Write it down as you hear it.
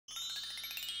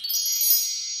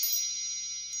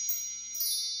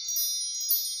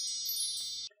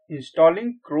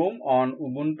Installing Chrome on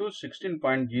Ubuntu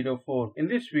 16.04. In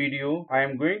this video, I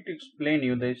am going to explain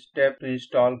you the step to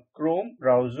install Chrome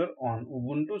browser on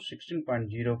Ubuntu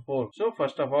 16.04. So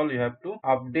first of all, you have to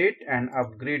update and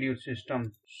upgrade your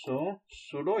system. So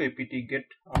sudo apt-get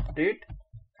update,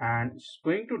 and it's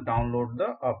going to download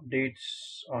the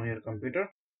updates on your computer.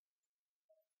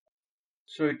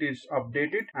 So it is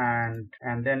updated,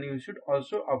 and then you should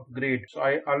also upgrade. So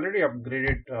I already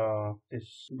upgraded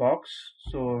this box,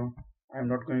 so I'm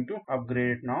not going to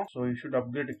upgrade it now. So you should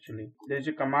upgrade. Actually, there is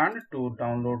a command to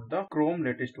download the Chrome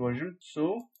latest version,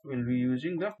 so we'll be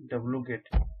using the wget,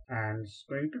 and it's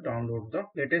going to download the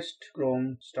latest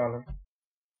Chrome installer.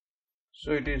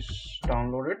 So it is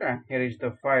downloaded, and here is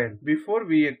the file. Before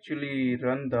we actually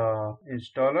run the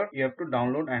installer, you have to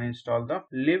download and install the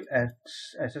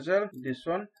libxssl, this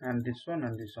one and this one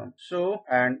and this one. So,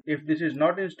 and if this is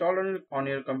not installed on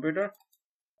your computer,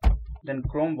 then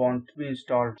Chrome won't be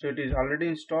installed. So it is already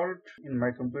installed in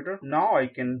my computer. Now I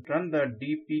can run the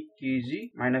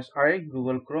dpkg -i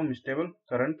Google Chrome stable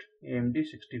current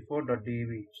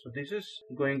apt-get. So this is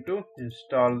going to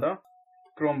install the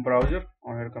Chrome browser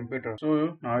on your computer.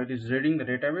 So now it is reading the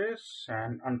database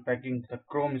and unpacking the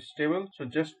Chrome stable. So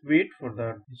just wait for the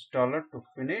installer to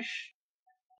finish.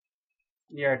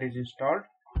 Yeah, it is installed,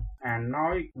 and now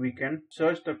we can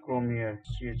search the Chrome here,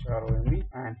 CHROME,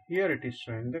 and here it is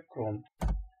showing the Chrome.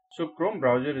 So Chrome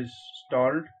browser is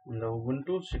installed on the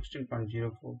Ubuntu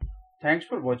 16.04. Thanks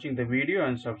for watching the video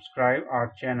and subscribe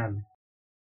our channel.